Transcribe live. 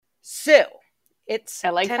So it's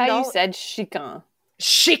I like $10. how you said chican.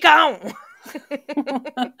 Chican.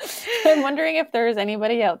 I'm wondering if there's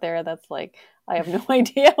anybody out there that's like, I have no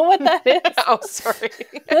idea what that is. Oh, sorry.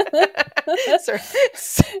 Sorry.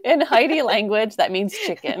 In Heidi language, that means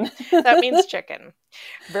chicken. That means chicken.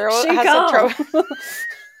 Vero has some trouble.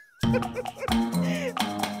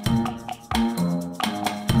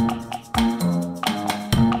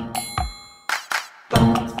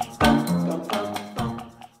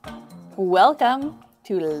 Welcome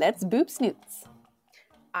to Let's Boop Snoots.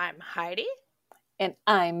 I'm Heidi. And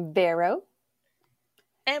I'm Vero.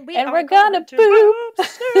 And we're gonna boop.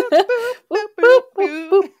 Snoots, boop,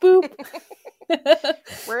 boop, boop,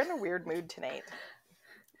 boop. We're in a weird mood tonight.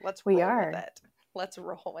 Let's roll with it. Let's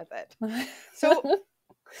roll with it. So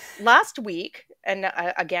last week, and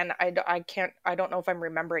again, I don't know if I'm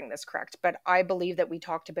remembering this correct, but I believe that we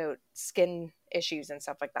talked about skin issues and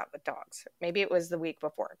stuff like that with dogs. Maybe it was the week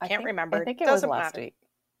before. Can't remember. I think it was last week.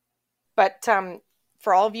 But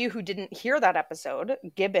for all of you who didn't hear that episode,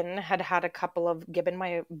 Gibbon had a couple of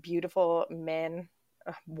my beautiful man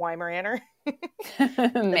Weimaraner.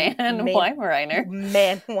 Weimaraner.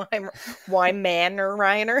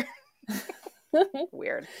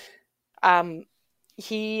 Weird.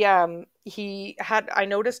 He had, I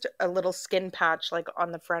noticed a little skin patch like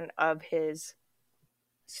on the front of his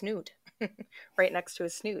snoot, right next to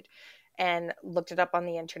his snoot, and looked it up on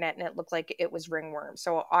the internet, and it looked like it was ringworm.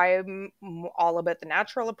 So I'm all about the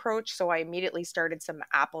natural approach. So I immediately started some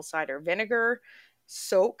apple cider vinegar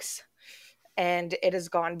soaks, and it has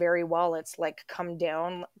gone very well. It's like come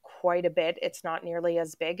down quite a bit. It's not nearly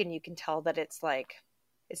as big, and you can tell that it's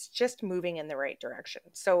just moving in the right direction.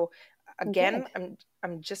 So again,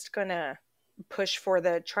 I'm just gonna push for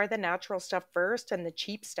try the natural stuff first and the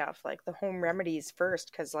cheap stuff, like the home remedies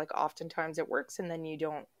first, because like oftentimes it works, and then you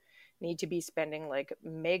don't need to be spending like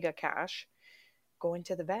mega cash going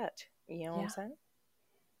to the vet. You know what I'm saying?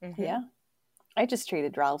 Mm-hmm. Yeah. I just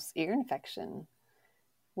treated Ralph's ear infection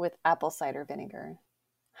with apple cider vinegar.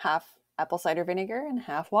 Half apple cider vinegar and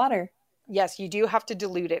half water. Yes, you do have to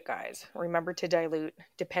dilute it, guys. Remember to dilute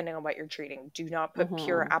depending on what you're treating. Do not put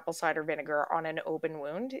pure apple cider vinegar on an open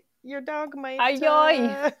wound. Your dog might...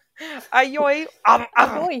 Ayoy! Ayoy!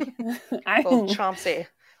 Ayoy!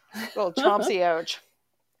 Little chompsy ouch.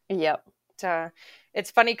 Yep.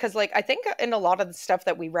 It's funny because like I think in a lot of the stuff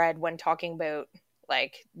that we read when talking about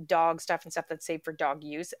like dog stuff and stuff that's safe for dog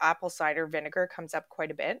use, apple cider vinegar comes up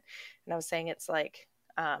quite a bit. And I was saying it's like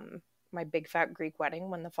my big fat Greek wedding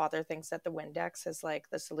when the father thinks that the Windex is like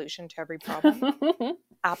the solution to every problem.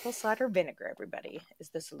 Apple cider vinegar, everybody, is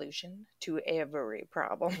the solution to every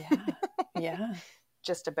problem. Yeah.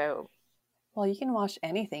 Just about. Well, you can wash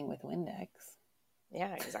anything with Windex.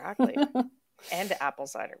 Yeah, exactly. And apple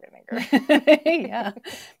cider vinegar. Yeah.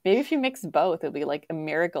 Maybe if you mix both, it'll be like a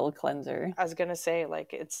miracle cleanser. I was going to say,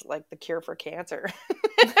 like, it's like the cure for cancer.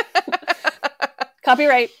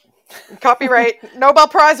 Copyright. Nobel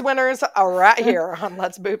Prize winners are right here on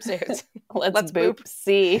Let's Boop Snoots. Let's boop.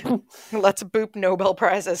 See. Let's boop Nobel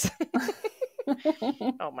Prizes.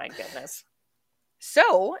 Oh my goodness.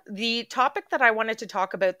 So the topic that I wanted to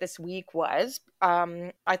talk about this week was,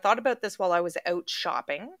 I thought about this while I was out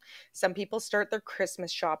shopping. Some people start their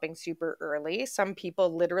Christmas shopping super early. Some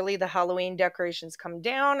people, literally, the Halloween decorations come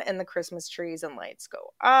down and the Christmas trees and lights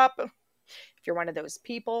go up. If you're one of those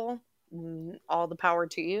people, all the power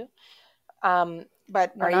to you.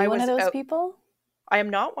 But when Are you one of those people? I am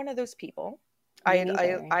not one of those people.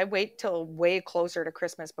 I wait till way closer to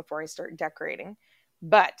Christmas before I start decorating.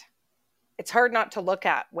 But it's hard not to look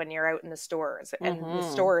at when you're out in the stores. And the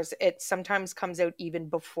stores, it sometimes comes out even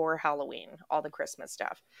before Halloween, all the Christmas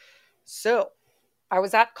stuff. So I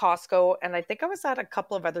was at Costco, and I think I was at a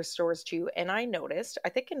couple of other stores too. And I noticed, I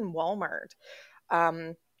think in Walmart,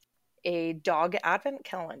 a dog advent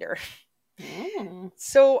calendar.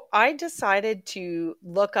 So I decided to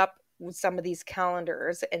look up some of these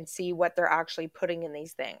calendars and see what they're actually putting in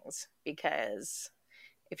these things. Because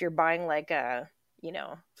if you're buying like a,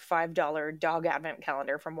 $5 dog advent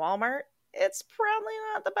calendar from Walmart, it's probably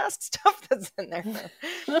not the best stuff that's in there.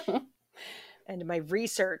 And my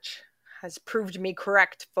research has proved me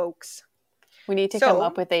correct, folks. We need to come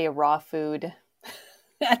up with a raw food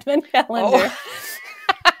advent calendar.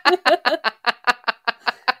 Oh.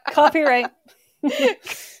 Copyright.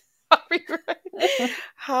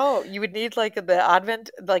 How you would need like the advent,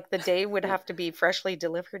 like the day would have to be freshly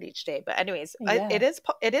delivered each day. But anyways,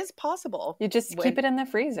 it is possible. You just keep it in the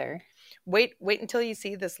freezer. Wait until you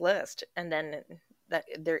see this list, and then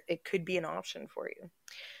it could be an option for you.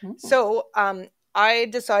 So I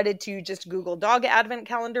decided to just Google dog advent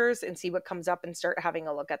calendars and see what comes up and start having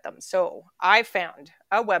a look at them. So I found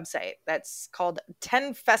a website that's called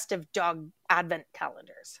 10 Festive Dog Advent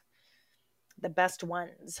Calendars, the best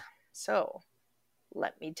ones. So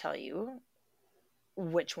let me tell you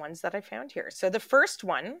which ones that I found here. So the first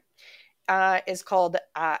one is called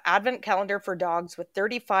Advent Calendar for Dogs with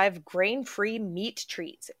 35 grain-free meat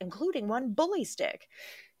treats, including one bully stick.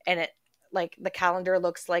 And it, like, the calendar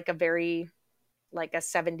looks like a very, like, a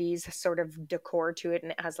 70s sort of decor to it,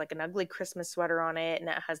 and it has like an ugly Christmas sweater on it, and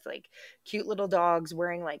it has like cute little dogs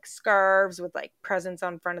wearing like scarves with like presents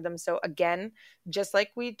on front of them. So again, just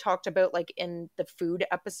like we talked about like in the food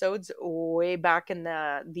episodes way back in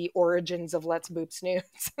the origins of Let's Boop Snooze,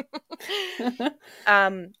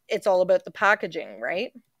 it's all about the packaging,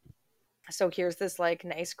 right? So here's this like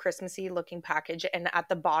nice Christmassy looking package, and at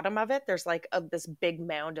the bottom of it there's like this big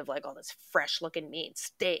mound of like all this fresh looking meat,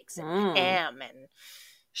 steaks and ham and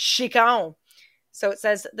chicken. So it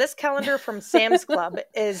says, this calendar from Sam's Club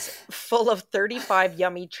is full of 35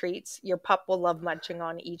 yummy treats your pup will love munching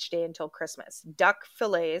on each day until Christmas. Duck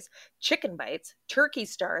fillets, chicken bites, turkey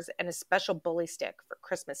stars, and a special bully stick for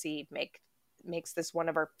Christmas Eve makes this one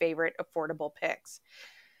of our favorite affordable picks.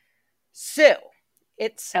 So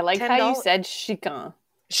it's I like $10. how you said chicken.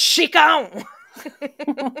 Chicken!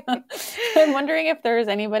 I'm wondering if there's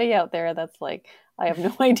anybody out there that's like, I have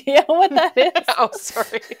no idea what that is. Oh,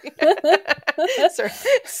 sorry. Sorry.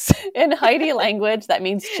 In Heidi language, that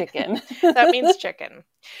means chicken. That means chicken.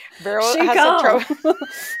 Vero has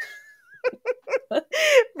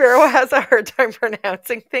Vero has a hard time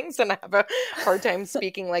pronouncing things, and I have a hard time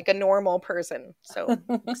speaking like a normal person. So,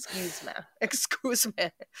 excuse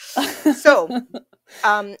me. So,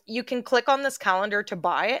 you can click on this calendar to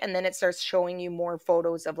buy it, and then it starts showing you more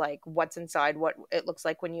photos of like what's inside, what it looks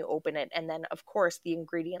like when you open it, and then of course the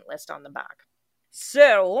ingredient list on the back.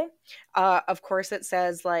 So, of course, it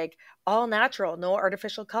says like all natural, no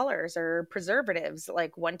artificial colors or preservatives,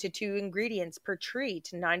 like 1 to 2 ingredients per treat,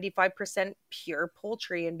 95% pure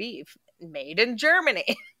poultry and beef, made in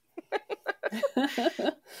Germany.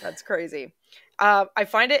 That's crazy. I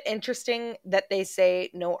find it interesting that they say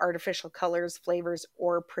no artificial colors, flavors,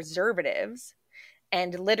 or preservatives.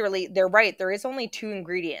 And literally, they're right. There is only 2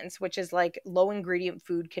 ingredients, which is like low ingredient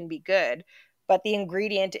food can be good. But the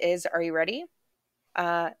ingredient is, are you ready?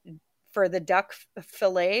 For the duck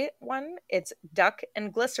fillet one, it's duck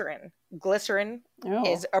and glycerin. Glycerin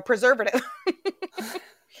is a preservative.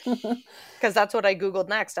 Because that's what I Googled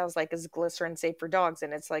next. I was like, is glycerin safe for dogs?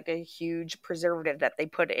 And it's like a huge preservative that they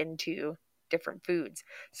put into different foods.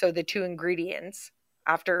 So the 2 ingredients,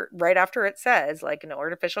 right after it says like no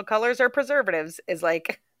artificial colors or preservatives, is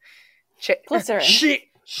like glycerin.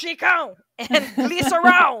 Chicken and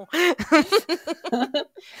glycerin.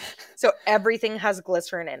 So everything has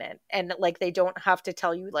glycerin in it, and like they don't have to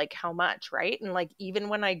tell you like how much, right? And like even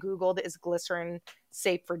when I Googled is glycerin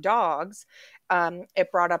safe for dogs,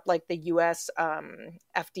 it brought up like the US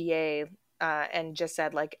FDA and just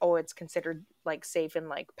said like, oh, it's considered like safe in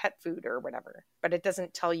like pet food or whatever, but it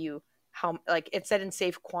doesn't tell you how, like it said in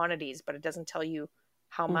safe quantities, but it doesn't tell you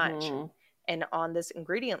how much. And on this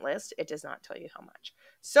ingredient list, it does not tell you how much.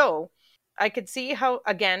 So I could see how,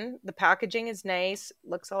 again, the packaging is nice,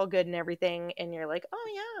 looks all good and everything. And you're like, oh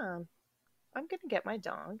yeah, I'm going to get my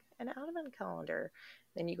dog an advent calendar.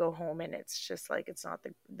 Then you go home and it's just like, it's not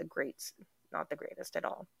the greatest at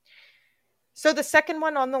all. So the second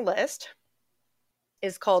one on the list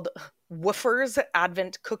is called Woofer's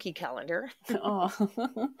Advent Cookie Calendar. Oh.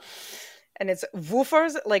 And it's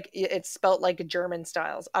Woofers, like it's spelt like German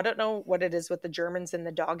styles. I don't know what it is with the Germans in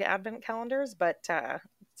the dog advent calendars, but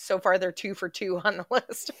so far they're 2 for 2 on the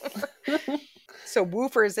list. So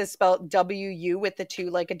Woofers is spelled W-U with the 2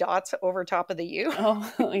 like a dots over top of the U.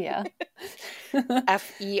 Oh, yeah.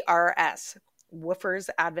 F-E-R-S. Woofers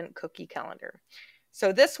Advent Cookie Calendar.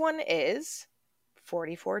 So this one is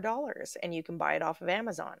 $44, and you can buy it off of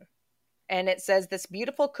Amazon. And it says this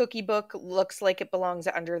beautiful cookie book looks like it belongs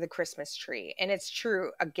under the Christmas tree. And it's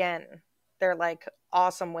true. Again, they're like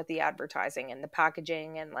awesome with the advertising and the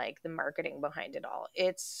packaging and like the marketing behind it all.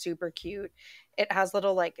 It's super cute. It has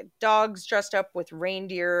little like dogs dressed up with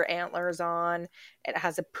reindeer antlers on. It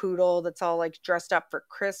has a poodle that's all like dressed up for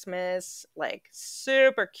Christmas, like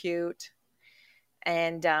super cute.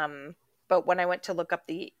 And but when I went to look up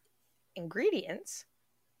the ingredients,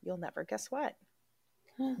 you'll never guess what.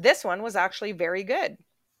 This one was actually very good.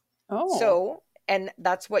 Oh. So, and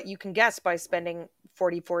that's what you can guess by spending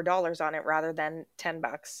 $44 on it rather than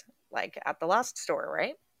 $10 like at the last store,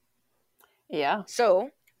 right? Yeah.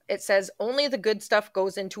 So it says only the good stuff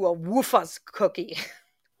goes into a Woofers cookie.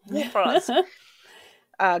 Woofers.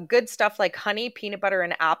 Good stuff like honey, peanut butter,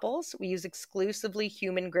 and apples. We use exclusively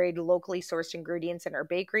human-grade, locally sourced ingredients in our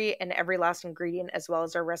bakery, and every last ingredient, as well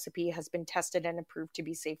as our recipe, has been tested and approved to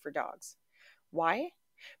be safe for dogs. Why?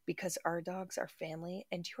 Because our dogs are family,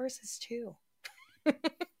 and yours is too.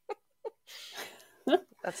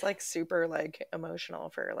 That's like super like emotional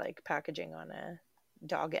for like packaging on a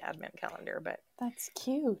dog advent calendar, but that's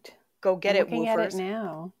cute. Go get it, looking woofers. At it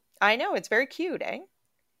now. I know, it's very cute, eh?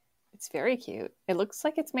 It's very cute. It looks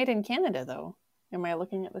like it's made in Canada, though. Am I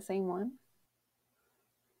looking at the same one?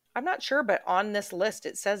 I'm not sure, but on this list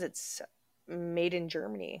it says it's made in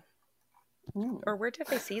Germany. Or where did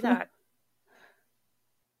I see that?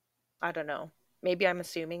 I don't know. Maybe I'm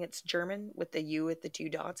assuming it's German with the U with the 2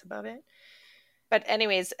 dots above it. But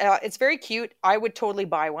anyways, it's very cute. I would totally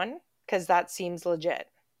buy one because that seems legit.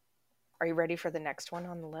 Are you ready for the next one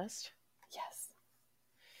on the list? Yes.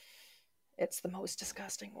 It's the most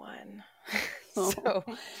disgusting one. So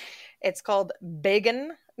it's called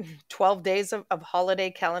Bacon 12 Days of Holiday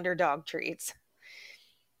Calendar Dog Treats.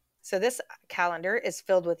 So this calendar is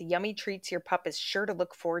filled with yummy treats your pup is sure to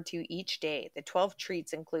look forward to each day. The 12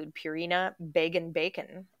 treats include Purina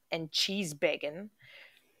Bacon and Cheese Bacon,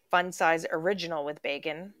 Fun Size Original with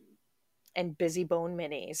Bacon, and Busy Bone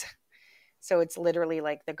Minis. So it's literally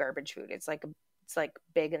like the garbage food. It's like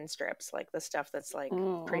bacon strips, like the stuff that's like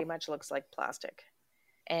pretty much looks like plastic.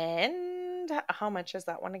 And how much is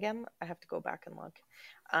that one again? I have to go back and look.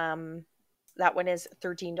 That one is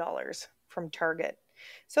 $13 from Target.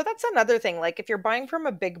 So that's another thing. Like if you're buying from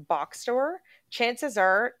a big box store, chances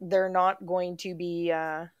are they're not going to be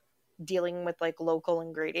dealing with like local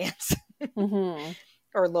ingredients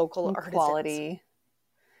or local artisans. Quality.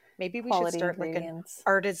 Maybe we should start like an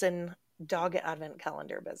artisan dog advent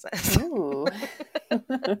calendar business. Ooh.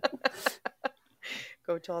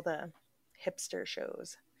 Go to all the hipster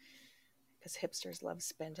shows because hipsters love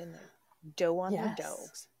spending their dough on their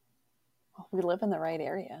dogs. We live in the right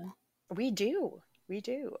area. We do.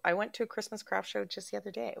 I went to a Christmas craft show just the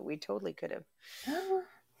other day. We totally could have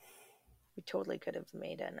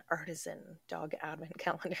made an artisan dog advent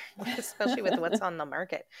calendar, especially with what's on the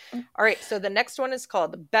market. All right, so the next one is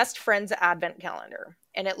called Best Friends Advent Calendar,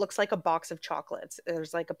 and it looks like a box of chocolates.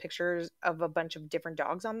 There's like a picture of a bunch of different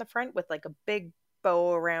dogs on the front with like a big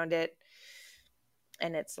bow around it,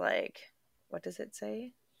 and it's like, what does it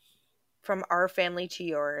say? From our family to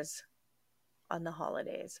yours on the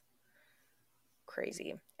holidays.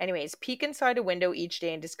 Crazy. Anyways, peek inside a window each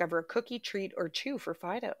day and discover a cookie, treat, or chew for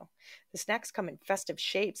Fido. The snacks come in festive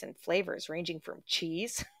shapes and flavors ranging from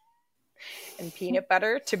cheese and peanut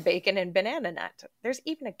butter to bacon and banana nut. There's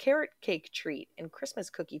even a carrot cake treat and Christmas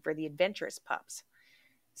cookie for the adventurous pups.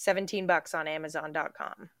 $17 on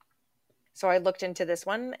Amazon.com. So I looked into this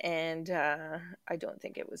one and I don't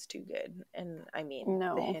think it was too good. And I mean,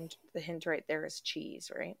 the hint right there is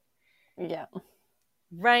cheese, right? Yeah.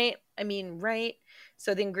 Right. I mean, right.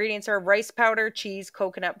 So the ingredients are rice powder, cheese,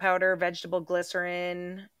 coconut powder, vegetable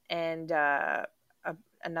glycerin, and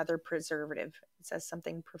another preservative. It says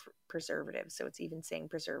something preservative, so it's even saying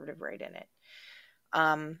preservative right in it.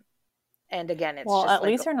 And again, it's well, just at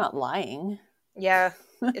least they're not lying. Yeah,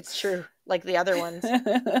 it's true. Like the other ones.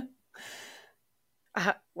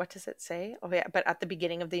 What does it say? Oh yeah, but at the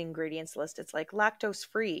beginning of the ingredients list, it's like lactose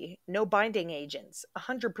free, no binding agents,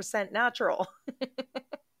 100% natural.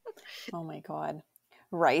 Oh my God.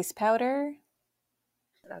 Rice powder?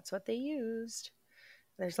 That's what they used.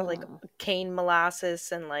 There's like cane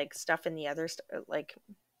molasses and like stuff in the other like,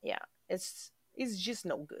 yeah, it's just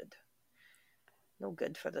no good. No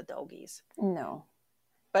good for the doggies. No.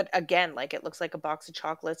 But again, like it looks like a box of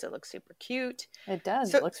chocolates. It looks super cute. It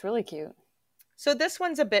does. It looks really cute. So this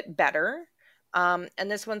one's a bit better. And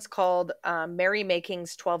this one's called Merry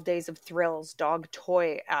Makings 12 Days of Thrills Dog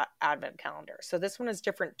Toy Advent Calendar. So this one is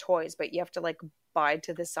different toys, but you have to like buy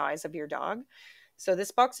to the size of your dog. So this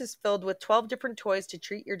box is filled with 12 different toys to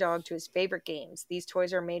treat your dog to his favorite games. These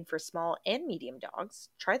toys are made for small and medium dogs.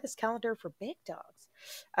 Try this calendar for big dogs.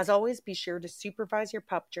 As always, be sure to supervise your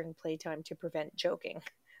pup during playtime to prevent choking.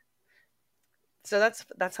 So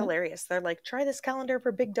that's hilarious. They're like, try this calendar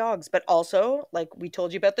for big dogs, but also, like we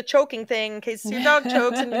told you about the choking thing, in case your dog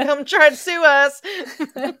chokes and you come try to sue us.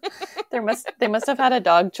 They must have had a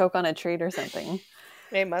dog choke on a treat or something.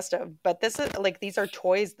 They must have. But this is like, these are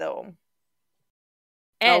toys though.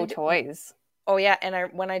 And, toys. Oh yeah,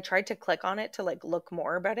 and when I tried to click on it to like look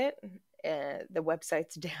more about it, the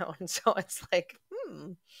website's down. So it's like,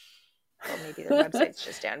 well, maybe their website's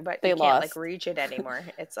just down, but you can't like reach it anymore.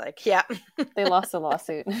 It's like, yeah. They lost a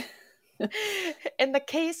lawsuit. In the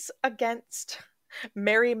case against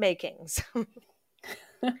Merry Makings,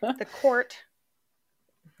 the court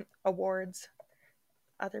awards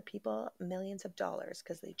other people millions of dollars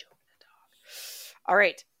because they choked the dog. All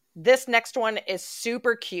right. This next one is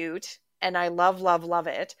super cute. And I love, love, love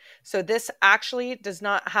it. So this actually does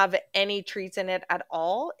not have any treats in it at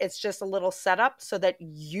all. It's just a little setup so that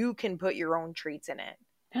you can put your own treats in it.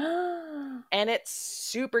 And it's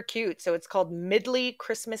super cute. So it's called Midley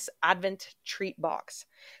Christmas Advent Treat Box.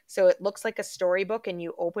 So it looks like a storybook, and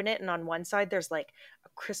you open it, and on one side there's like a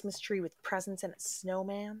Christmas tree with presents and a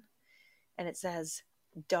snowman. And it says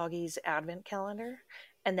Doggy's Advent Calendar.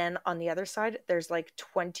 And then on the other side, there's like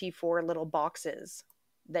 24 little boxes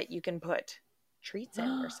that you can put treats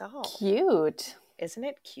in yourself. Cute. Isn't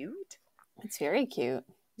it cute? It's very cute.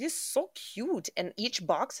 It's so cute. And each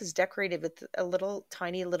box is decorated with a little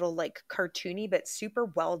tiny little like cartoony but super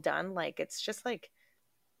well done. Like it's just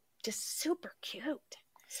super cute.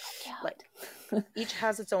 So cute. Like each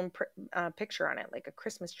has its own picture on it, like a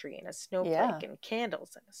Christmas tree and a snowflake and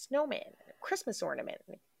candles and a snowman and a Christmas ornament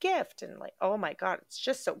and a gift, and like, oh my God, it's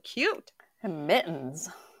just so cute. And mittens.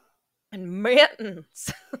 And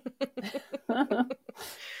mittens.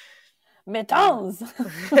 Mittens.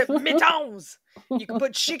 Mittens. You can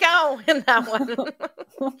put Chico in that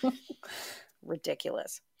one.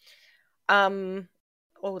 Ridiculous.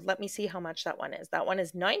 Let me see how much that one is. That one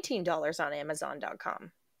is $19 on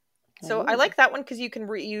Amazon.com. So I like that one because you can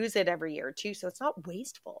reuse it every year too. So it's not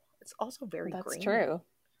wasteful. It's also very green. That's true.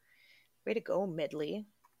 Way to go, Midley,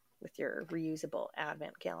 with your reusable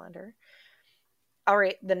advent calendar. All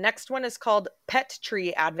right, the next one is called Pet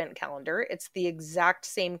Tree Advent Calendar. It's the exact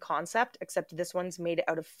same concept, except this one's made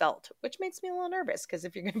out of felt, which makes me a little nervous because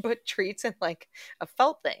if you're going to put treats in like a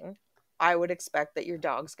felt thing, I would expect that your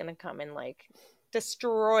dog's going to come and like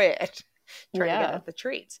destroy it trying to get at the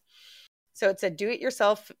treats. So it's a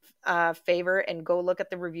do-it-yourself favor, and go look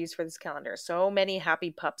at the reviews for this calendar. So many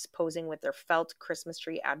happy pups posing with their felt Christmas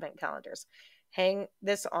tree advent calendars. Hang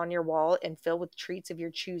this on your wall and fill with treats of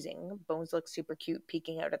your choosing. Bones look super cute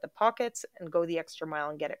peeking out of the pockets, and go the extra mile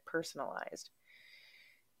and get it personalized.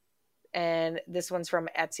 And this one's from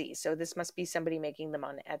Etsy. So this must be somebody making them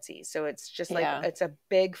on Etsy. So it's just like, it's a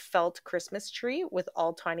big felt Christmas tree with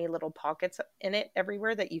all tiny little pockets in it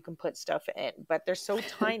everywhere that you can put stuff in. But they're so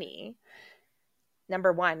tiny,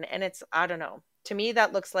 number one. And it's, I don't know. To me,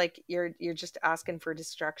 that looks like you're just asking for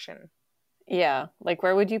destruction. Yeah, like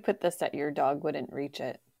where would you put this that your dog wouldn't reach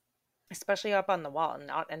it? Especially up on the wall,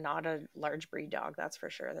 and not a large breed dog, that's for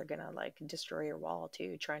sure. They're gonna like destroy your wall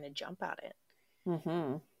too, trying to jump at it.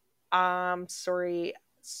 Sorry,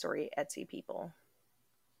 Etsy people,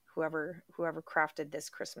 whoever crafted this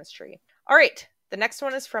Christmas tree. All right, the next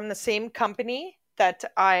one is from the same company that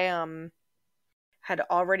I had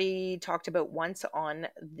already talked about once on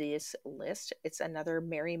this list. It's another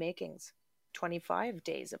Merry Makings. 25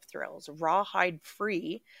 Days of Thrills, rawhide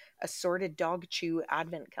free, assorted dog chew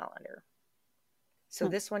advent calendar. So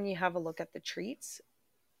this one, you have a look at the treats,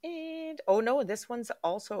 and oh no, this one's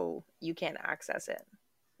also, you can't access it.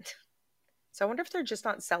 So I wonder if they're just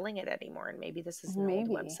not selling it anymore, and maybe this is an old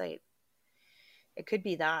website. It could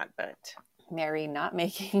be that, but Merry not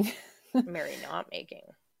making. Merry not making.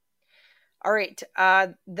 All right,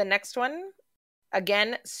 the next one,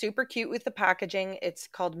 again, super cute with the packaging. It's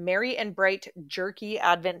called Merry and Bright Jerky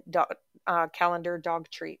Advent Calendar Dog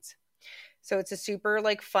Treats. So it's a super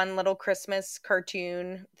like fun little Christmas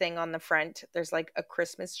cartoon thing on the front. There's like a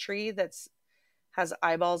Christmas tree has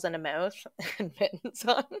eyeballs and a mouth and mittens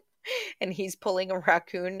on. And he's pulling a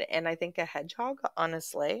raccoon and I think a hedgehog on a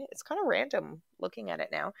sleigh. It's kind of random looking at it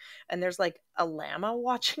now. And there's like a llama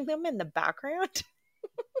watching them in the background.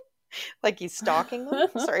 Like he's stalking them.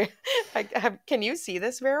 Sorry. Can you see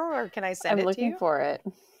this, Vero, or can I send it to you? I'm looking for it.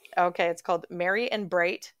 Okay, it's called Merry and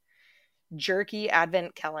Bright Jerky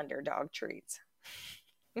Advent Calendar Dog Treats.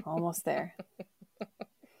 Almost there.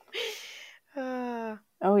 Oh,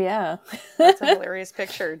 yeah. That's a hilarious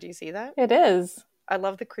picture. Do you see that? It is. I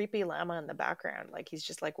love the creepy llama in the background. Like he's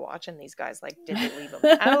just like watching these guys. Like, did they leave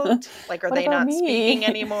him out? Like, are they not speaking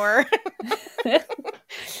anymore?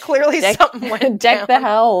 Clearly something went Deck down. the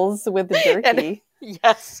howls with the jerky.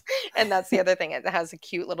 Yes. And that's the other thing. It has a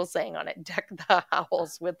cute little saying on it. Deck the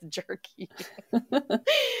howls with jerky.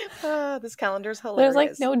 This calendar's hilarious. There's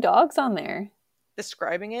like no dogs on there.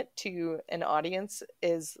 Describing it to an audience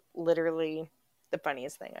is literally the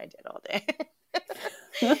funniest thing I did all day.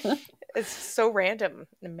 It's so random.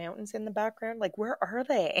 The mountains in the background. Like, where are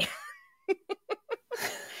they?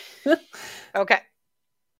 Okay.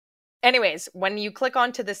 Anyways, when you click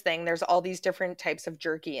onto this thing, there's all these different types of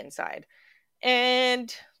jerky inside.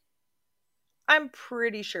 And I'm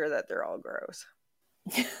pretty sure that they're all gross.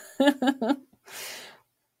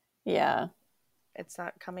 Yeah. It's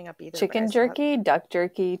not coming up either. Chicken jerky, duck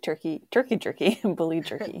jerky, turkey jerky, bully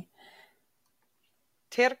jerky.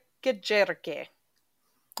 Turkey jerky.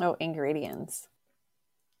 Oh, ingredients.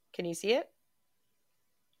 Can you see it?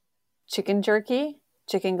 Chicken jerky,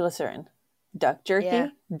 chicken glycerin. Duck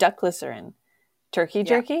jerky, duck glycerin. Turkey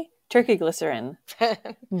jerky, turkey glycerin.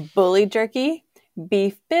 Bully jerky,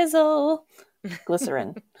 beef bizzle,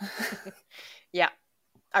 glycerin. Yeah.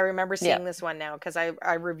 I remember seeing this one now because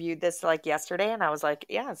I reviewed this like yesterday and I was like,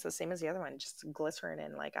 yeah, it's the same as the other one. Just glycerin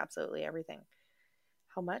in like absolutely everything.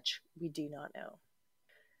 How much? We do not know.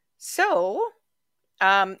 So,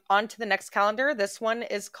 on to the next calendar. This one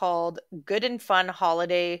is called Good and Fun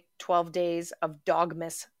Holiday 12 Days of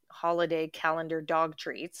Dogmas Holiday Calendar Dog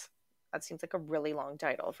Treats. That seems like a really long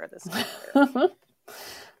title for this calendar.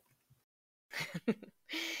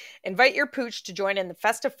 Invite your pooch to join in the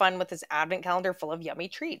festive fun with his advent calendar full of yummy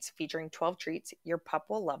treats. Featuring 12 treats, your pup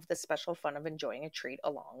will love the special fun of enjoying a treat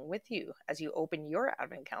along with you as you open your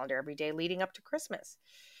advent calendar every day leading up to Christmas.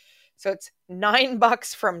 So it's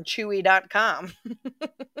 $9 from Chewy.com.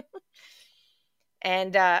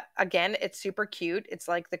 And again, it's super cute. It's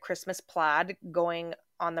like the Christmas plaid going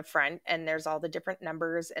on the front, and there's all the different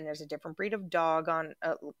numbers, and there's a different breed of dog on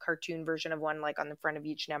a cartoon version of one, like on the front of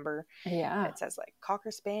each number. Yeah. And it says like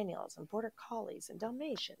Cocker Spaniels and Border Collies and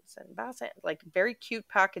Dalmatians and Basset. Like very cute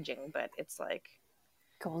packaging, but it's like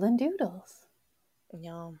golden doodles.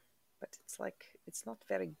 No, but it's like it's not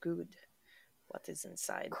very good. What is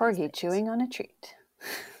inside? Corgi chewing on a treat.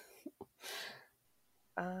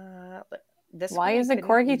 Why is a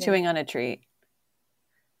corgi chewing on a treat?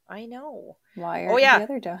 I know. Why are the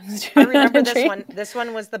other dogs I remember this one. This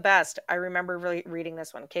one was the best. I remember really reading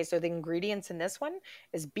this one. Okay, so the ingredients in this one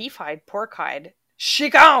is beef hide, pork hide,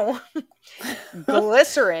 chicken,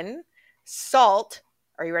 glycerin, salt.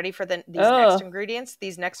 Are you ready for these next ingredients?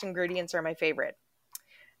 These next ingredients are my favorite.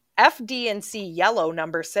 FD&C yellow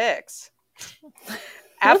number 6.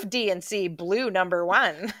 FD&C blue number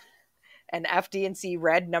 1. And FD&C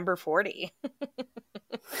red number 40.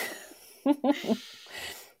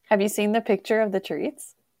 Have you seen the picture of the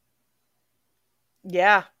treats?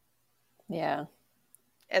 Yeah. Yeah.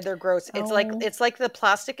 And they're gross. It's like the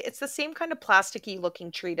plastic. It's the same kind of plasticky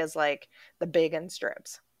looking treat as like the bacon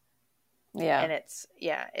strips. Yeah. And it's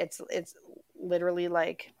literally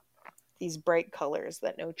like these bright colors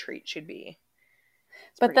that no treat should be.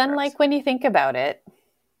 But then gross. Like when you think about it,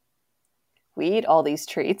 we eat all these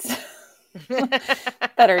treats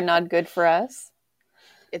that are not good for us.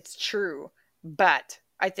 It's true. But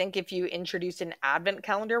I think if you introduce an advent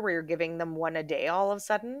calendar where you're giving them one a day all of a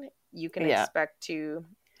sudden, you can expect to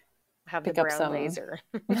have pick the brown laser.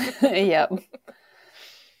 Yep.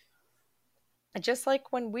 Just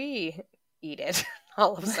like when we eat it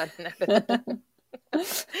all of a sudden.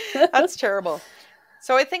 That's terrible.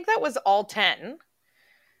 So I think that was all 10.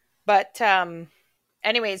 But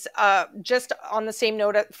anyways, just on the same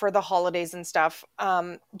note for the holidays and stuff,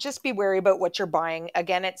 just be wary about what you're buying.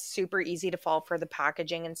 Again, it's super easy to fall for the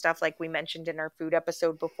packaging and stuff like we mentioned in our food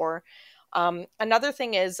episode before. Another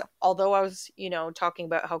thing is, although I was, talking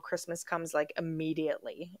about how Christmas comes like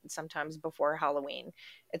immediately, sometimes before Halloween,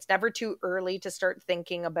 it's never too early to start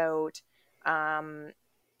thinking about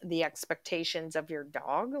the expectations of your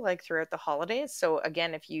dog like throughout the holidays. So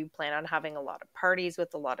again, if you plan on having a lot of parties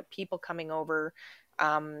with a lot of people coming over,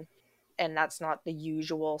 and that's not the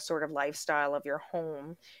usual sort of lifestyle of your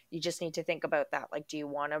home, you just need to think about that. Like, do you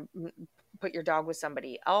want to put your dog with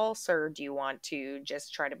somebody else, or do you want to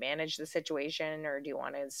just try to manage the situation, or do you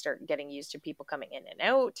want to start getting used to people coming in and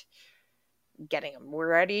out, getting them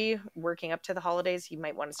ready, working up to the holidays? You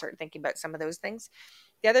might want to start thinking about some of those things.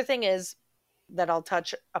 The other thing is that I'll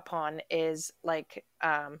touch upon is like,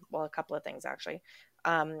 a couple of things actually.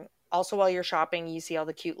 Also, while you're shopping, you see all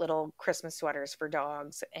the cute little Christmas sweaters for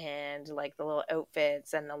dogs and like the little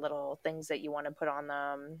outfits and the little things that you want to put on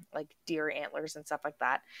them, like deer antlers and stuff like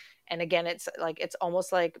that. And again, it's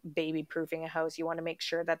almost like baby proofing a house. You want to make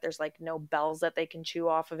sure that there's like no bells that they can chew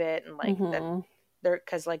off of it. And like that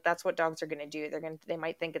because like that's what dogs are going to do. They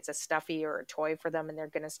might think it's a stuffy or a toy for them, and they're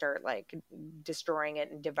going to start like destroying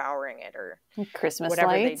it and devouring it, or Christmas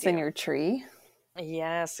lights in your tree.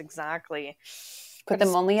 Yes, exactly. Put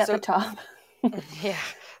them only at the top. Yeah.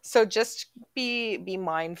 So just be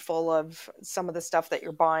mindful of some of the stuff that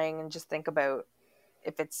you're buying, and just think about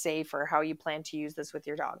if it's safe or how you plan to use this with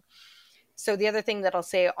your dog. So the other thing that I'll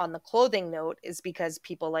say on the clothing note is, because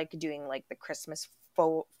people like doing like the Christmas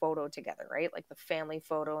photo together, right? Like the family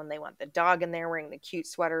photo, and they want the dog in there wearing the cute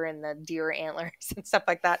sweater and the deer antlers and stuff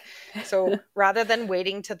like that. So rather than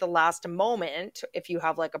waiting to the last moment, if you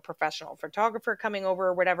have like a professional photographer coming over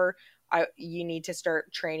or whatever, you need to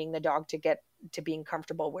start training the dog to get to being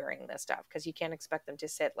comfortable wearing this stuff, because you can't expect them to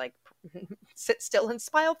sit still and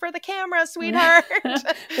smile for the camera, sweetheart.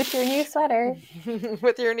 With your new sweater.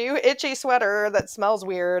 With your new itchy sweater that smells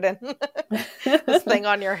weird and this thing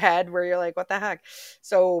on your head where you're like, what the heck?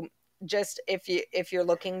 So just if you're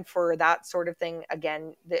looking for that sort of thing,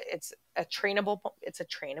 again, it's a trainable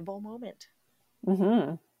moment.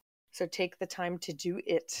 Mm-hmm. So take the time to do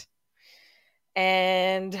it.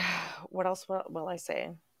 And what else will I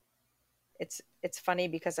say? It's funny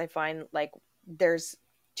because I find like there's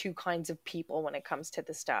two kinds of people when it comes to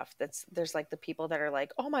the stuff. There's like the people that are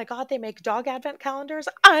like, oh my God, they make dog advent calendars,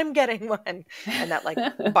 I'm getting one. And that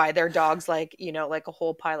like buy their dogs like, you know, like a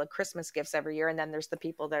whole pile of Christmas gifts every year. And then there's the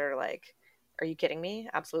people that are like, are you kidding me?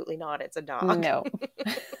 Absolutely not. It's a dog. No.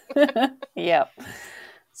 Yep.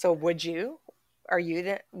 So would you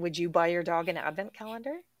buy your dog an advent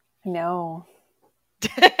calendar? No.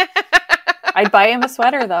 I'd buy him a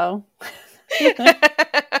sweater though.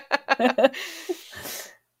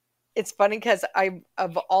 It's funny because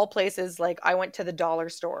of all places, like I went to the dollar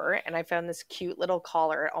store and I found this cute little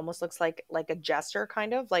collar. It almost looks like a jester,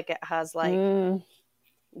 kind of like it has like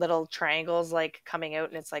little triangles like coming out,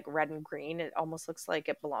 and it's like red and green. It almost looks like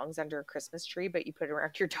it belongs under a Christmas tree, but you put it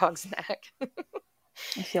around your dog's neck.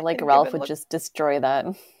 I feel like Ralph would just destroy that.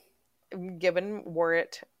 Gibbon wore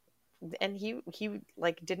it, and he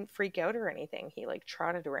like didn't freak out or anything. He like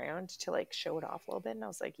trotted around to like show it off a little bit, and I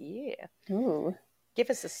was like, yeah. Ooh. Give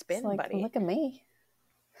us a spin, like, buddy. Look at me.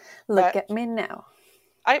 Look at me now.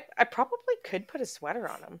 I probably could put a sweater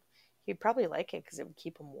on him. He'd probably like it because it would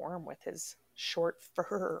keep him warm with his short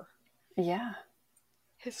fur. Yeah.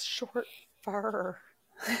 His short fur.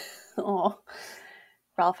 Oh.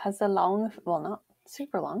 Ralph has a long, well, not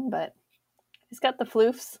super long, but he's got the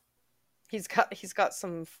floofs. He's got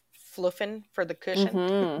some fluffing for the cushion.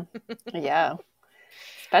 Mm-hmm. Yeah.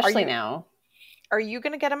 Especially now. Are you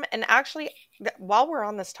going to get him? And actually, while we're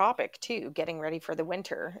on this topic too, getting ready for the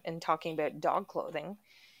winter and talking about dog clothing,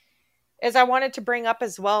 is I wanted to bring up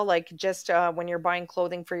as well, like just when you're buying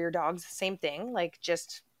clothing for your dogs, same thing, like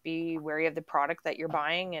just be wary of the product that you're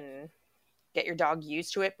buying and get your dog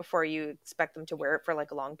used to it before you expect them to wear it for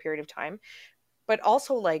like a long period of time. But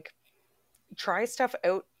also like try stuff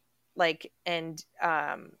out, like, and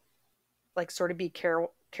like sort of be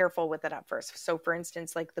careful with it at first. So for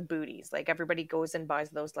instance, like the booties, like everybody goes and buys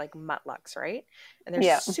those like muttlucks, right? And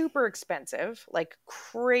they're super expensive, like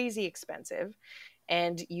crazy expensive.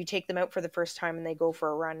 And you take them out for the first time and they go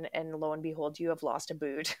for a run, and lo and behold, you have lost a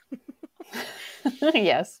boot.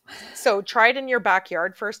 Yes. So try it in your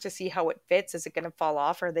backyard first to see how it fits. Is it going to fall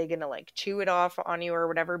off? Are they going to like chew it off on you or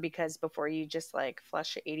whatever? Because before you just like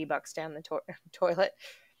flush $80 down the toilet,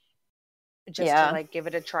 just to like give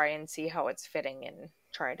it a try and see how it's fitting and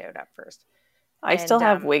try it out at first. I still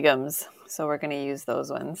have Wiggums, so we're going to use those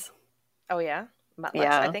ones. Oh yeah? Muttlucks.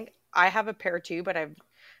 Yeah. I think I have a pair too, but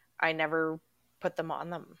I never put them on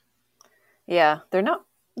them. Yeah, they're not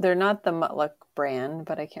the Muttluck brand,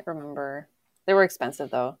 but I can't remember. They were expensive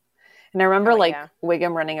though. And I remember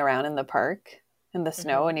Wiggum running around in the park in the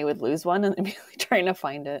snow, and he would lose one and be trying to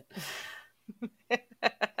find it.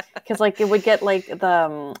 Because like it would get like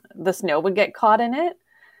the snow would get caught in it.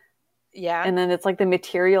 Yeah. And then it's like the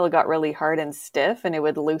material got really hard and stiff, and it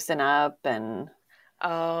would loosen up and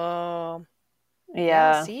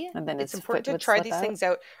yeah. See, and then it's important to try these things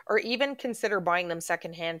out, or even consider buying them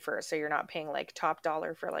secondhand first, so you're not paying like top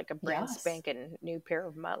dollar for like a brand spanking new pair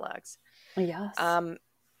of muttlucks. Yes.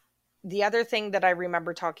 The other thing that I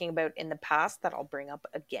remember talking about in the past that I'll bring up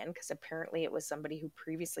again, because apparently it was somebody who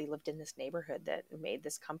previously lived in this neighborhood that made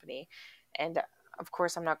this company, and of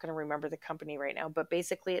course I'm not going to remember the company right now, but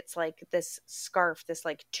basically it's like this scarf, this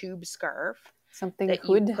like tube scarf, something that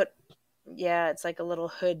hood. You put. Yeah, it's like a little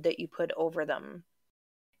hood that you put over them.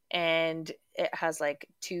 And it has like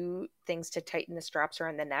two things to tighten the straps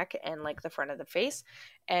around the neck and like the front of the face.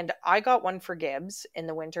 And I got one for Gibbs in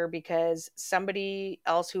the winter because somebody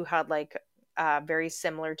else who had like very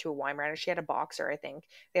similar to a Weimaraner, she had a boxer, I think.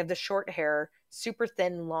 They have the short hair, super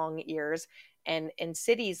thin, long ears. And in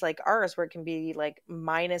cities like ours, where it can be like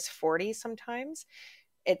 -40 sometimes,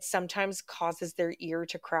 it sometimes causes their ear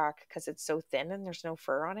to crack because it's so thin and there's no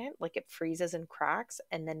fur on it. Like it freezes and cracks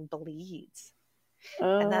and then bleeds.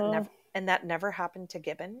 And that never happened to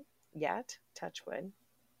Gibbon yet. Touch wood.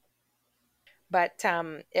 But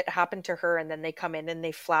it happened to her, and then they come in and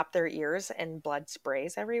they flap their ears and blood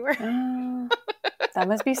sprays everywhere. That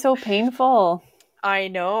must be so painful. I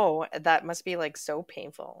know. That must be like so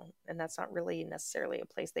painful. And that's not really necessarily a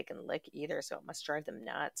place they can lick either, so it must drive them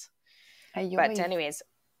nuts. Ayoy. But anyways,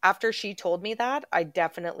 after she told me that, I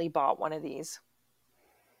definitely bought one of these.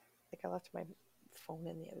 I think I left my phone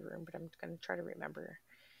in the other room, but I'm going to try to remember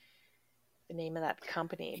the name of that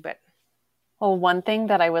company. But well, one thing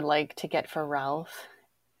that I would like to get for Ralph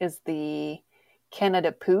is the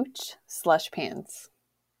Canada Pooch slush pants.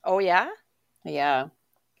 Oh, yeah? Yeah.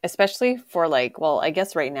 Especially for like, well, I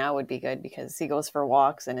guess right now would be good because he goes for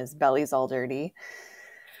walks and his belly's all dirty.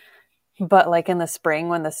 But like in the spring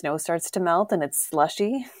when the snow starts to melt and it's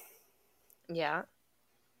slushy. Yeah.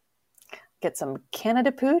 Get some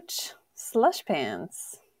Canada Pooch slush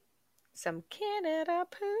pants. Some Canada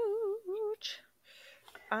Pooch.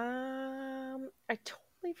 I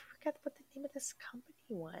totally forget what the name of this company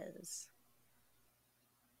was.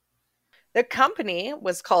 The company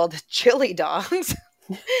was called Chili Dogs.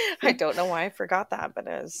 I don't know why I forgot that, but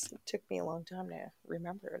it took me a long time to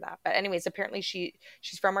remember that. But anyways, apparently she's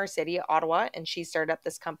from our city, Ottawa, and she started up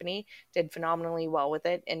this company, did phenomenally well with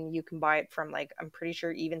it, and you can buy it from like, I'm pretty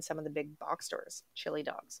sure even some of the big box stores, Chili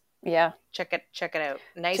Dogs. Yeah. Check it out.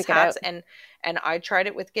 Nice hats. And I tried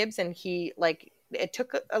it with Gibbs, and he like, it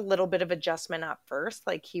took a little bit of adjustment at first.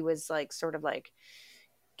 Like he was like sort of like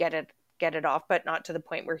get it off, but not to the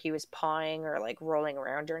point where he was pawing or like rolling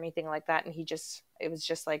around or anything like that. And it was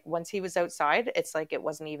just like once he was outside, it's like it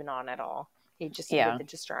wasn't even on at all. He just needed the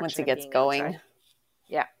distraction once he gets going. Outside.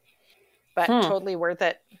 Yeah. But totally worth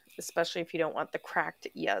it, especially if you don't want the cracked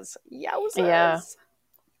ears. Yowzers. Yeah.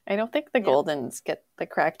 I don't think the Goldens get the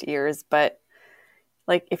cracked ears, but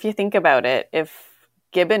like if you think about it, if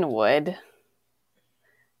Gibbon would,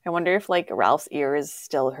 I wonder if like Ralph's ears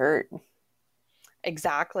still hurt.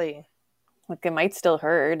 Exactly. Like it might still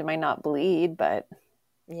hurt, it might not bleed, but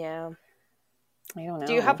yeah, I don't know.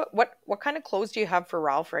 Do you have what kind of clothes do you have for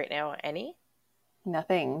Ralph right now? Any?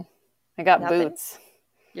 Nothing. I got boots.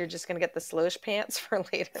 You're just gonna get the slush pants for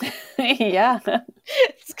later. Yeah,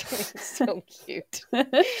 it's gonna be so cute.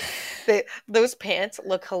 Those pants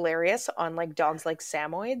look hilarious on like dogs like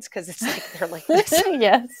Samoyeds because it's like they're like this.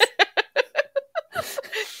 Yes.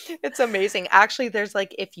 It's amazing. Actually, there's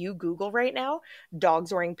like, if you Google right now,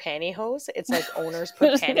 dogs wearing pantyhose, it's like owners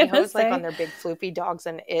put pantyhose like on their big floofy dogs,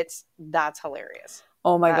 and that's hilarious.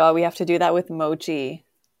 Oh my God, we have to do that with Mochi.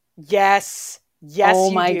 Yes.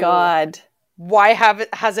 Oh my God. Why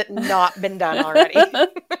has it not been done already?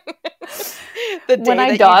 When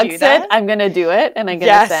I dog sit, I'm gonna do it, and I'm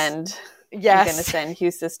gonna send. Yes. I'm gonna send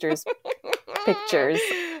Hugh sisters pictures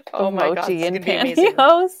of Mochi and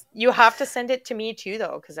pantyhose. You have to send it to me too,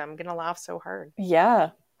 though, because I'm gonna laugh so hard.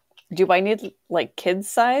 Yeah. Do I need like kids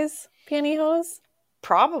size pantyhose?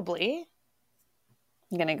 Probably.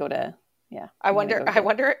 I'm gonna go to I wonder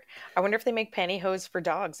if they make pantyhose for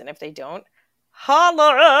dogs, and if they don't,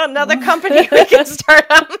 holla, another company we can start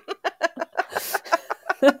up.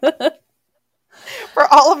 For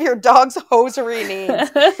all of your dog's hosiery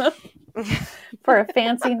needs. For a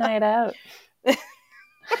fancy night out.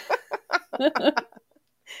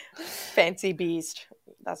 Fancy beast.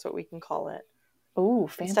 That's what we can call it. Ooh,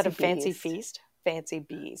 fancy Instead of beast. fancy feast, fancy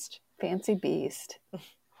beast. Fancy beast.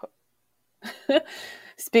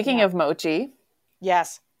 Speaking of Mochi.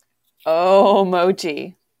 Yes. Oh,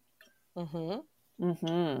 Mochi. Mm-hmm.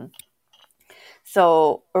 Mm-hmm.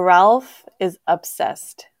 So Ralph is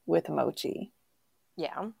obsessed with Mochi.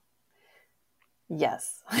 Yeah.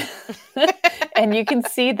 Yes. And you can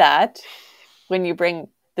see that when you bring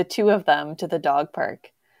the two of them to the dog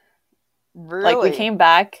park. Really? Like we came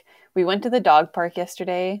back, we went to the dog park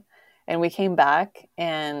yesterday, and we came back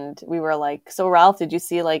and we were like, so Ralph, did you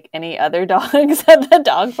see like any other dogs at the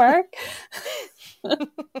dog park?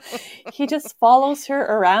 He just follows her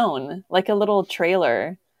around like a little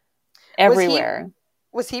trailer everywhere.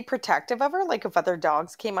 Was he protective of her? Like if other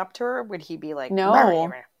dogs came up to her, would he be like,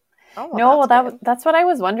 no? Oh, well, that's what I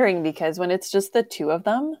was wondering, because when it's just the two of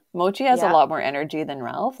them, Mochi has a lot more energy than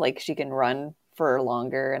Ralph. Like she can run for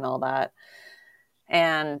longer and all that.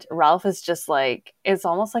 And Ralph is just like, it's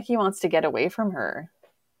almost like he wants to get away from her.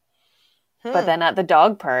 But then at the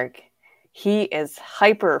dog park, he is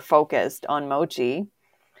hyper focused on Mochi.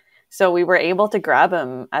 So we were able to grab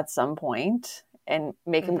him at some point and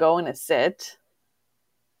make him go in a sit.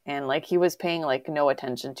 And like he was paying like no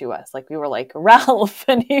attention to us. Like we were like, Ralph,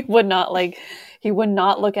 and he would not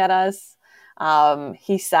look at us.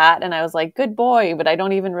 He sat and I was like, good boy, but I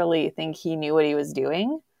don't even really think he knew what he was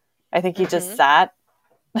doing. I think he just sat.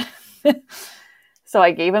 So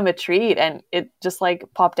I gave him a treat and it just like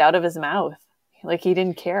popped out of his mouth. Like he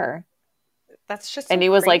didn't care. That's just and so he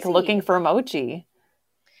was crazy. like looking for Mochi.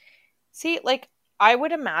 See, like I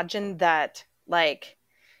would imagine that like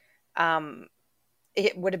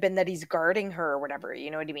it would have been that he's guarding her or whatever, you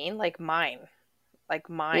know what I mean? Like mine,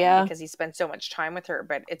 Yeah. because he spent so much time with her.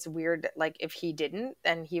 But it's weird, like if he didn't,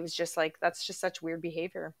 then he was just like, that's just such weird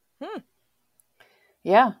behavior.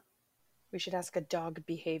 Yeah. We should ask a dog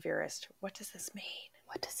behaviorist. What does this mean?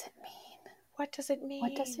 What does it mean? What does it mean?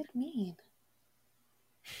 What does it mean?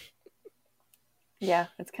 Yeah,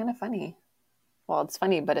 it's kind of funny. Well, it's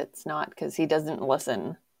funny, but it's not because he doesn't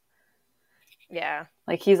listen. Yeah.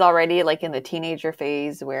 Like he's already like in the teenager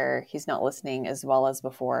phase where he's not listening as well as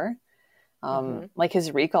before. Like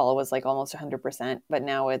his recall was like almost 100%, but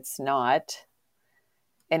now it's not.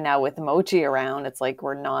 And now with Mochi around, it's like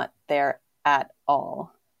we're not there at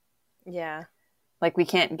all. Yeah. Like we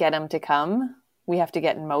can't get him to come. We have to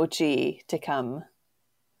get Mochi to come.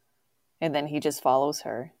 And then he just follows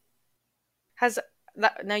her.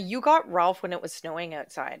 Now you got Ralph when it was snowing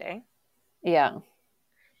outside, eh? Yeah.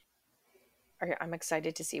 I'm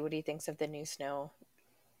excited to see what he thinks of the new snow.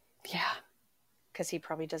 Yeah. Because he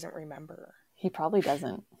probably doesn't remember. He probably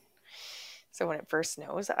doesn't. So when it first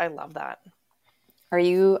snows, I love that.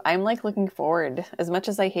 I'm like looking forward, as much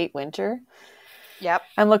as I hate winter. Yep.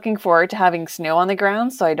 I'm looking forward to having snow on the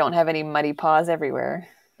ground so I don't have any muddy paws everywhere.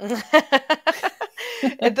 The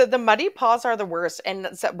muddy paws are the worst. And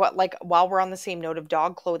so, while we're on the same note of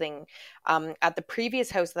dog clothing, at the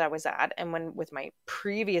previous house that I was at, and when with my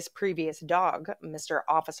previous dog, Mr.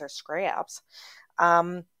 Officer Scraps,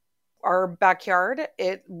 our backyard,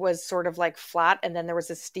 it was sort of like flat, and then there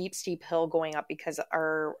was a steep hill going up because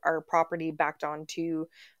our property backed onto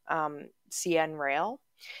CN rail.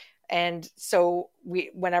 And so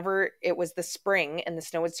whenever it was the spring and the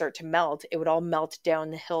snow would start to melt, it would all melt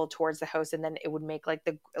down the hill towards the house. And then it would make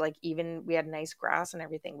even we had nice grass and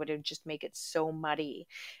everything, but it would just make it so muddy.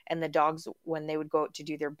 And the dogs, when they would go out to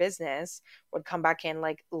do their business, would come back in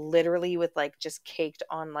like literally with like just caked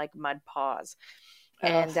on like mud paws. Ugh.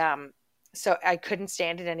 And so I couldn't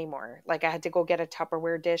stand it anymore. Like I had to go get a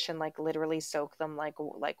Tupperware dish and like literally soak them like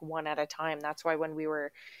one at a time. That's why when we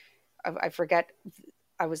were, I forget,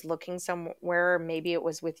 I was looking somewhere, maybe it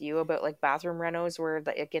was with you, about like bathroom renos where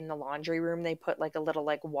like in the laundry room they put like a little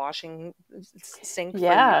like washing sink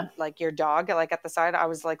for like your dog like at the side. I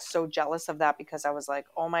was like so jealous of that because I was like,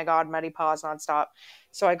 oh my God, muddy paws nonstop.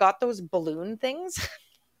 So I got those balloon things.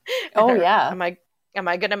 Oh yeah. Am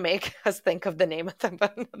I gonna make us think of the name of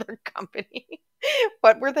another company?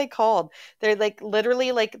 What were they called? They're like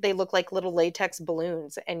literally like they look like little latex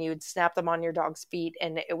balloons, and you'd snap them on your dog's feet,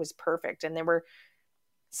 and it was perfect. And they were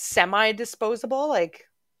semi-disposable, like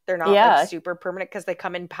they're not like super permanent because they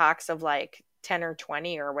come in packs of like 10 or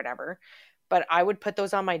 20 or whatever. But I would put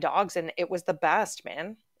those on my dogs, and it was the best,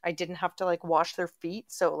 man. I didn't have to like wash their feet,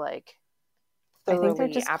 so like thoroughly. I think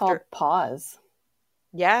they're just called paws.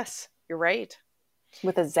 Yes, you're right.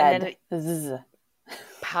 With a Z. Z.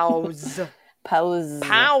 Pause.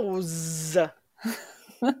 Pause.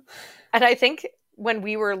 And I think when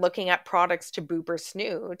we were looking at products to boop or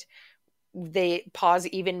snoot, Paws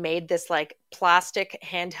even made this like plastic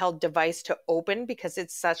handheld device to open because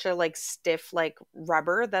it's such a like stiff like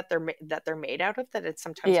rubber that they're made out of that it's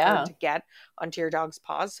sometimes hard to get onto your dog's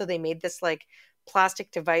paws. So they made this like plastic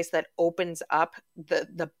device that opens up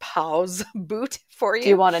the Paws boot for you. Do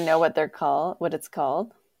you want to know what it's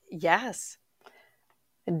called? Yes.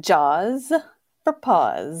 Jaws for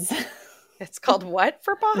paws. It's called what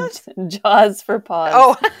for paws? Jaws for paws.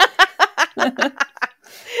 Oh.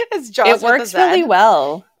 It's Jaws. It works really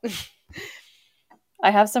well.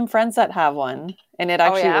 I have some friends that have one, and it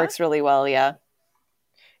actually works really well. Yeah.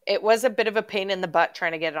 It was a bit of a pain in the butt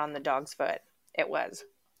trying to get it on the dog's foot. It was.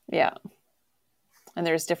 Yeah. And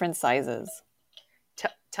there's different sizes.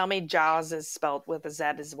 Tell me Jaws is spelled with a Z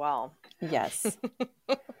as well. Yes.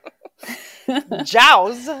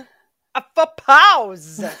 Jaws for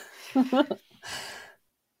paws.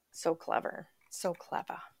 So clever. So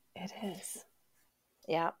clever. It is.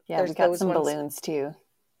 Yeah. Yeah, we got some balloons too.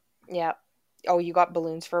 Yeah. Oh, you got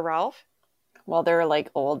balloons for Ralph? Well, they're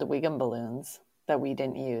like old Wiggum balloons that we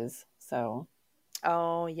didn't use. So.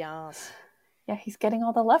 Oh, yes. Yeah, he's getting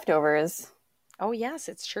all the leftovers. Oh, yes,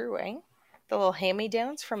 it's true, eh? The little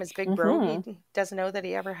hand-me-downs from his big bro he doesn't know that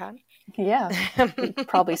he ever had. Yeah. You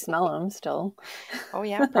probably smell them still. Oh,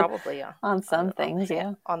 yeah, probably, yeah. On some things,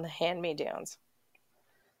 yeah. On the hand-me-downs.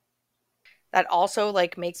 That also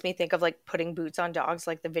like makes me think of like putting boots on dogs,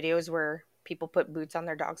 like the videos where people put boots on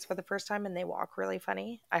their dogs for the first time and they walk really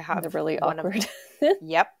funny. I have They're really awkward.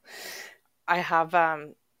 Yep. I have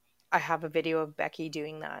a video of Becky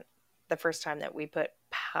doing that the first time that we put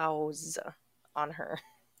pause on her.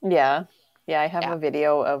 Yeah. Yeah, I have a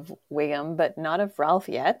video of Wiggum, but not of Ralph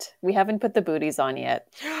yet. We haven't put the booties on yet.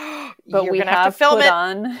 But You're gonna have to film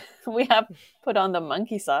it. We have put on the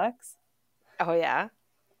monkey socks. Oh yeah.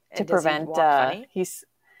 To prevent he's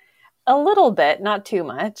a little bit, not too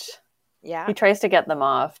much. Yeah. He tries to get them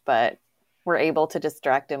off, but we're able to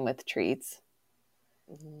distract him with treats.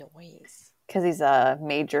 Noise. Because he's a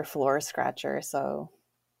major floor scratcher, so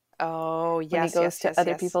oh yes, when he goes to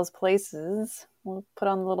other people's places, we'll put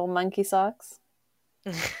on little monkey socks.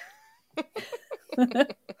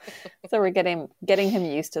 So we're getting him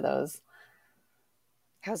used to those.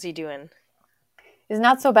 How's he doing? He's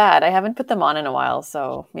not so bad. I haven't put them on in a while,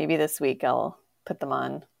 so maybe this week I'll put them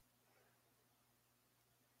on.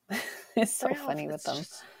 It's so funny with them.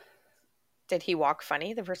 Did he walk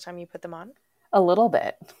funny the first time you put them on? A little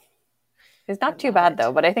bit. It's not too bad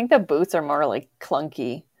though, but I think the boots are more like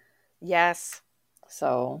clunky. Yes.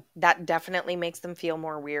 So that definitely makes them feel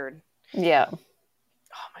more weird. Yeah.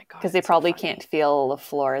 Oh my god. Because they probably can't feel the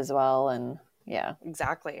floor as well, and yeah.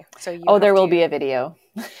 Exactly. So there will be a video.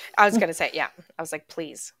 I was gonna say, yeah. I was like,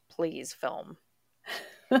 please film.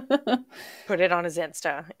 Put it on his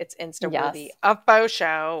Insta. It's Insta worthy. Yes. Upbo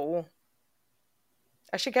show.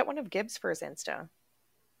 I should get one of Gibbs for his Insta.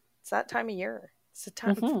 It's that time of year. It's the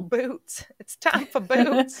time for boots. It's time for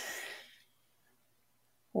boots.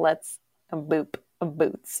 Let's boop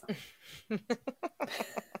boots.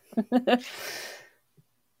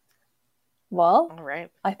 Well, all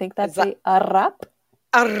right. I think that's a wrap.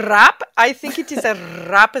 A wrap? I think it is a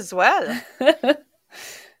wrap as well.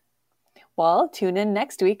 Well, tune in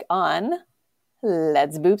next week on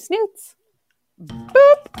Let's Boop Snoots.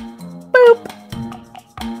 Boop.